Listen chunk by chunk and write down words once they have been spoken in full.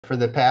for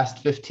the past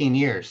 15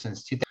 years,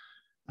 since 2000.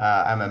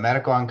 I'm a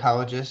medical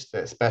oncologist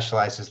that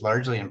specializes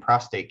largely in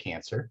prostate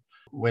cancer.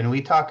 When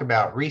we talk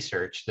about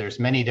research, there's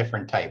many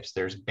different types.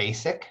 There's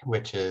basic,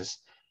 which is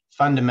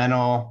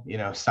fundamental,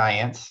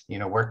 science,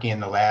 working in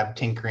the lab,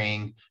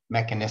 tinkering,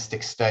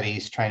 mechanistic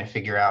studies, trying to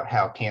figure out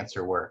how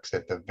cancer works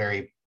at the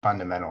very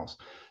fundamentals.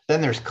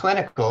 Then there's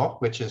clinical,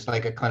 which is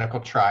like a clinical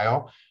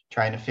trial,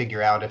 trying to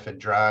figure out if a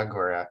drug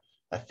or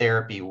a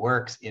therapy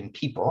works in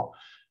people.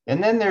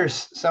 And then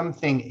there's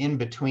something in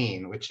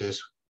between, which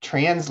is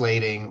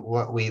translating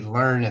what we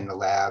learn in the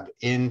lab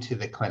into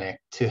the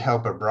clinic to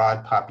help a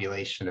broad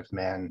population of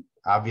men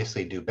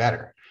obviously do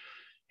better.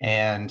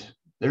 And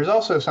there's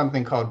also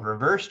something called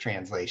reverse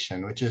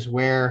translation, which is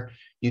where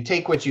you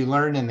take what you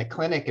learn in the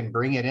clinic and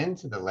bring it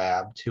into the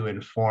lab to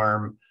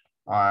inform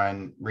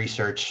on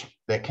research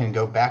that can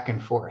go back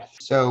and forth.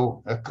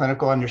 So a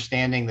clinical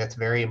understanding that's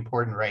very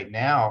important right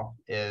now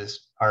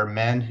is our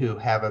men who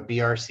have a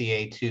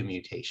BRCA2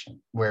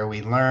 mutation, where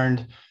we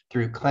learned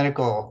through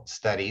clinical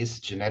studies,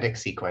 genetic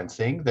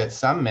sequencing, that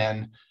some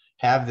men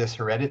have this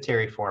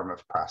hereditary form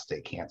of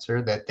prostate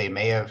cancer that they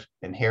may have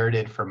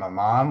inherited from a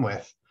mom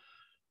with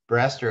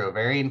breast or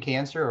ovarian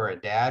cancer or a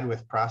dad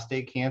with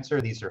prostate cancer.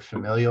 These are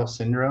familial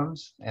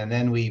syndromes. And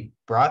then we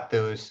brought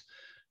those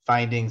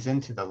findings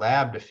into the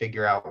lab to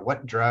figure out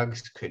what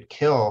drugs could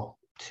kill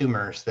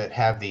tumors that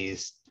have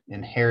these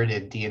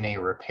inherited DNA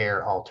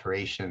repair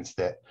alterations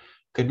that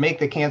could make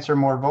the cancer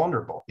more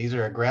vulnerable. These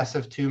are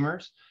aggressive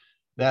tumors.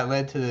 That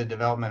led to the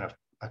development of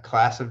a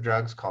class of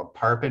drugs called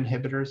PARP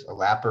inhibitors,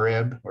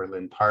 olaparib or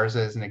Lynparza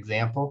as an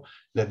example,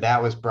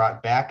 that was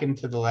brought back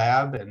into the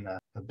lab, and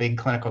a big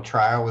clinical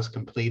trial was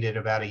completed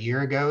about a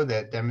year ago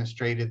that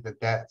demonstrated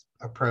that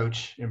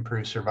approach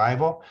improves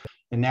survival.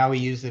 And now we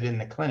use it in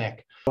the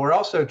clinic. We're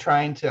also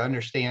trying to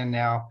understand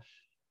now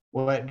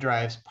what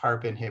drives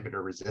PARP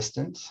inhibitor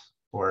resistance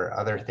or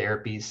other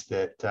therapies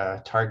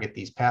that target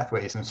these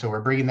pathways. And so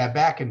we're bringing that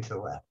back into the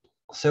lab.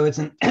 So it's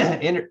an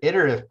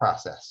iterative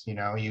process.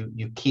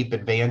 You keep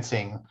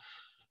advancing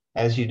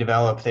as you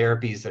develop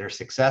therapies that are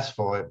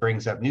successful. It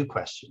brings up new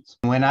questions.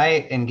 When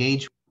I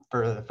engage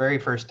for the very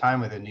first time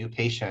with a new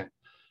patient,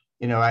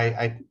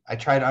 I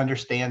try to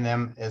understand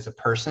them as a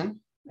person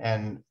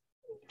and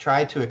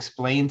try to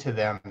explain to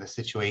them the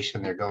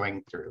situation they're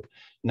going through,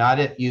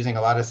 not using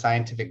a lot of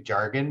scientific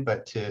jargon,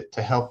 but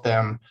to help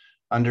them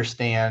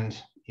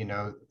understand,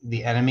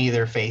 the enemy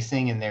they're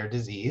facing in their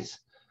disease,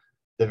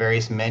 the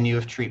various menu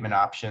of treatment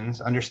options,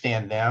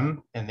 understand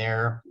them and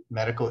their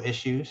medical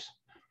issues,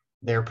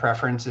 their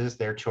preferences,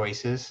 their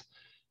choices.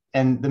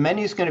 And the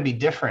menu is going to be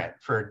different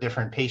for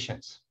different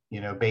patients,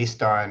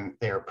 based on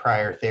their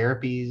prior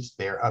therapies,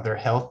 their other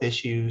health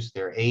issues,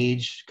 their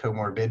age,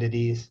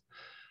 comorbidities,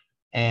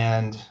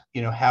 and,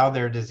 how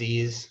their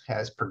disease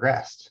has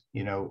progressed,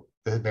 the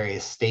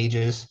various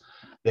stages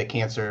that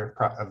cancer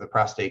of the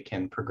prostate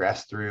can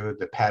progress through,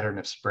 the pattern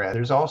of spread.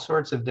 There's all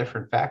sorts of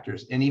different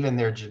factors, and even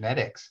their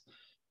genetics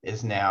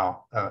is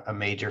now a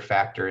major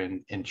factor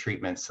in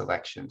treatment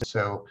selection.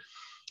 So,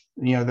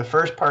 the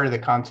first part of the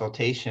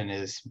consultation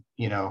is,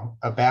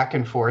 a back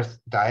and forth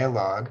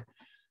dialogue,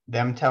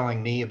 them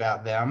telling me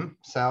about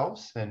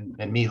themselves and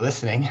me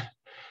listening,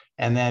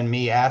 and then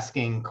me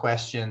asking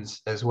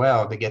questions as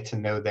well to get to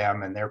know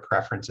them and their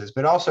preferences,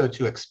 but also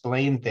to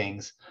explain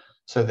things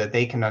so that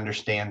they can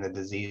understand the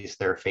disease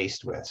they're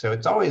faced with. So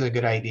it's always a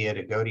good idea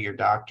to go to your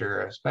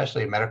doctor,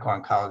 especially a medical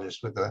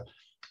oncologist, with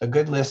a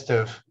good list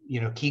of,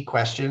 key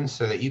questions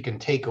so that you can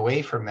take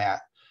away from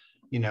that,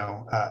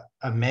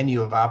 a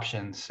menu of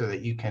options so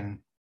that you can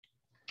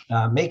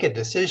make a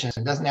decision.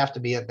 It doesn't have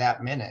to be at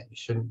that minute. You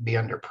shouldn't be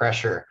under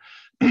pressure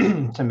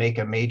to make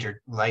a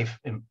major life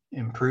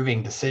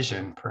improving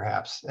decision,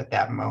 perhaps at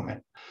that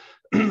moment.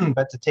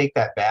 But to take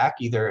that back,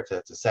 either if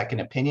it's a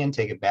second opinion,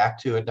 take it back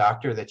to a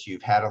doctor that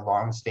you've had a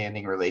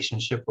long-standing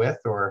relationship with,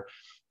 or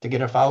to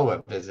get a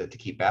follow-up visit to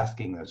keep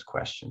asking those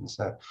questions.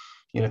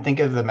 Think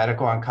of the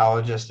medical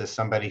oncologist as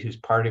somebody who's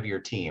part of your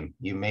team.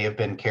 You may have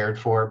been cared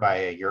for by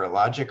a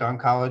urologic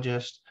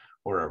oncologist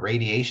or a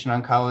radiation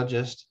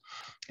oncologist.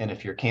 And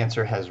if your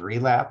cancer has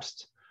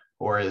relapsed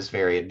or is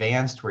very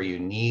advanced where you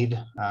need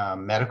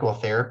medical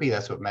therapy,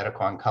 that's what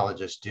medical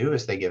oncologists do,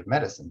 is they give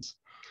medicines.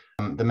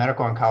 The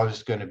medical oncologist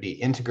is going to be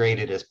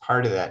integrated as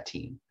part of that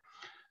team.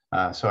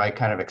 So I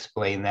kind of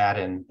explain that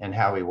and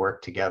how we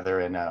work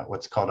together in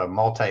what's called a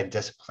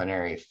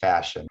multidisciplinary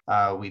fashion.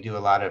 We do a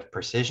lot of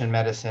precision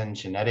medicine,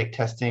 genetic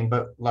testing,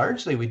 but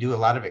largely we do a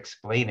lot of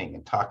explaining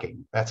and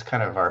talking. That's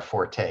kind of our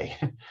forte.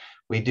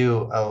 We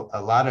do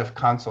a lot of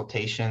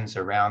consultations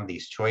around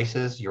these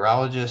choices.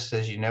 Urologists,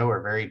 as you know,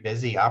 are very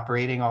busy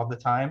operating all the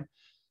time.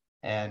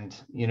 And,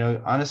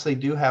 honestly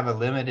do have a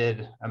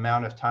limited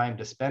amount of time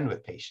to spend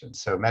with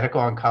patients. So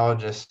medical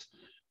oncologists,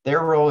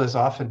 their role is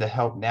often to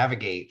help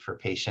navigate for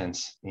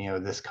patients,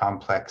 this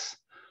complex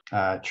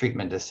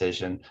treatment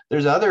decision.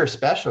 There's other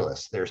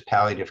specialists. There's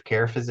palliative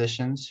care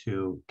physicians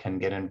who can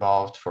get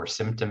involved for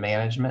symptom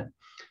management.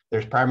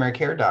 There's primary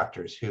care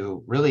doctors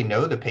who really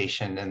know the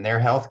patient and their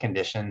health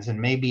conditions and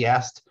may be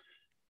asked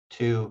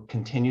to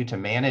continue to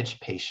manage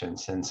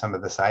patients and some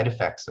of the side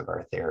effects of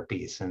our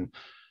therapies. And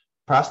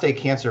prostate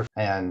cancer,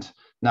 and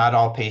not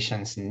all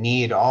patients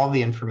need all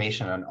the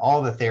information on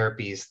all the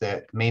therapies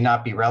that may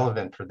not be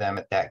relevant for them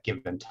at that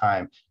given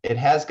time. It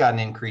has gotten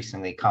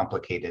increasingly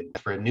complicated.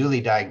 For a newly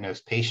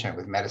diagnosed patient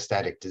with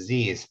metastatic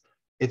disease,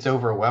 it's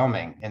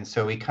overwhelming. And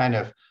so we kind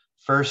of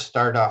first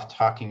start off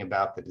talking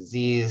about the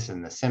disease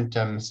and the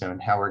symptoms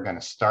and how we're going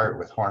to start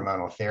with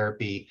hormonal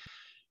therapy.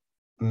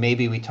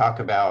 Maybe we talk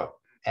about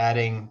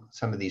adding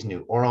some of these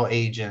new oral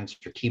agents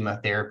or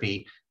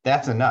chemotherapy.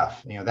 That's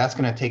enough. That's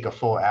going to take a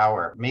full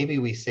hour. Maybe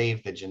we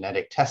save the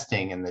genetic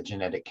testing and the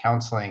genetic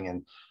counseling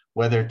and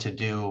whether to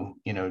do,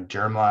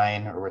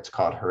 germline or what's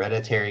called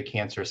hereditary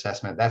cancer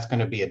assessment. That's going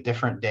to be a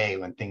different day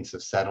when things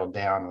have settled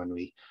down, when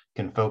we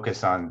can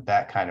focus on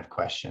that kind of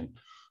question.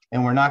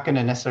 And we're not going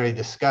to necessarily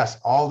discuss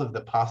all of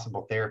the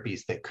possible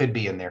therapies that could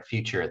be in their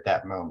future at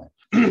that moment.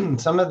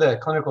 Some of the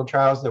clinical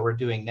trials that we're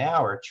doing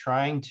now are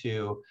trying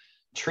to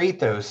treat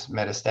those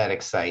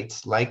metastatic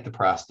sites like the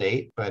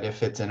prostate, but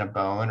if it's in a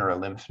bone or a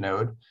lymph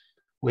node,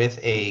 with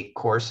a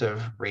course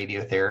of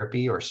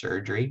radiotherapy or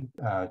surgery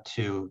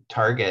to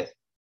target,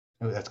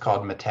 that's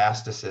called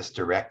metastasis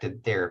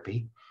directed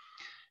therapy.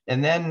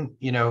 And then,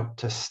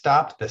 to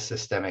stop the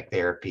systemic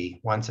therapy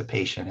once a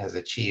patient has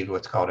achieved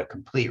what's called a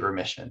complete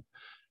remission.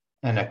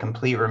 And a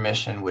complete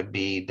remission would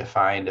be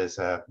defined as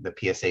the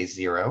PSA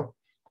 0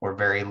 or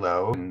very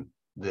low, and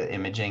the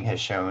imaging has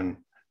shown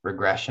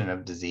regression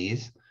of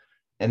disease.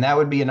 And that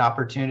would be an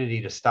opportunity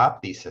to stop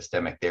these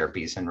systemic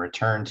therapies and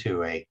return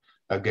to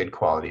a good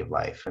quality of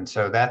life. And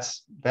so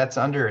that's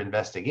under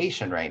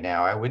investigation right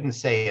now. I wouldn't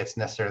say it's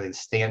necessarily the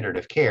standard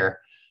of care,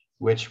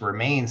 which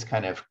remains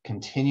kind of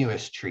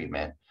continuous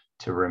treatment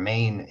to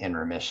remain in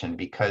remission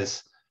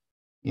because,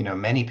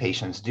 many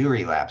patients do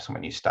relapse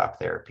when you stop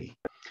therapy.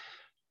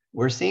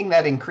 We're seeing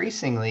that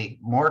increasingly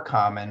more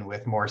common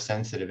with more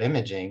sensitive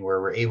imaging, where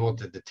we're able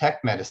to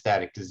detect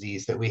metastatic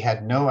disease that we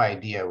had no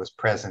idea was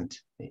present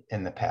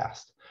in the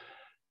past.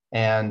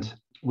 And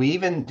we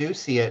even do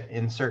see it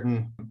in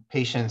certain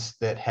patients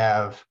that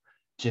have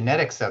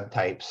genetic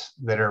subtypes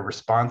that are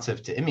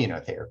responsive to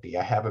immunotherapy.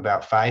 I have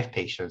about 5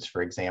 patients,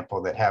 for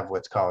example, that have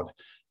what's called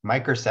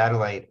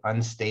microsatellite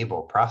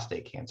unstable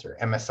prostate cancer,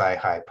 MSI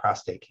high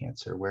prostate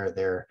cancer,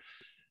 where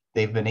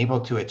they've been able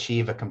to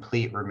achieve a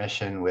complete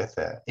remission with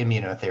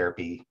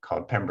immunotherapy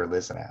called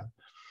pembrolizumab.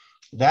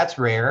 That's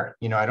rare.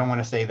 I don't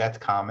want to say that's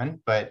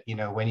common, but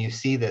when you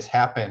see this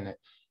happen,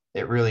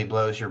 it really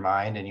blows your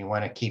mind and you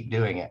want to keep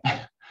doing it.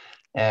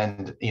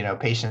 And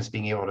patients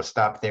being able to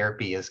stop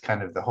therapy is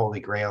kind of the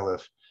holy grail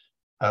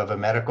of a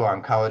medical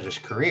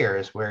oncologist career,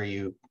 is where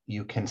you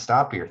can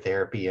stop your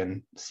therapy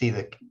and see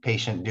the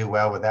patient do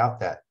well without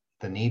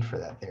the need for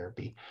that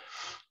therapy.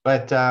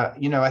 But,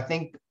 I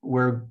think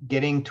we're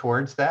getting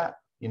towards that.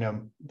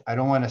 I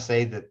don't want to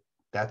say that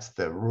that's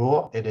the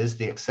rule. It is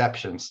the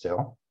exception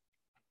still.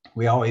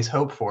 We always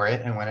hope for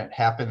it. And when it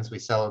happens, we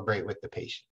celebrate with the patient.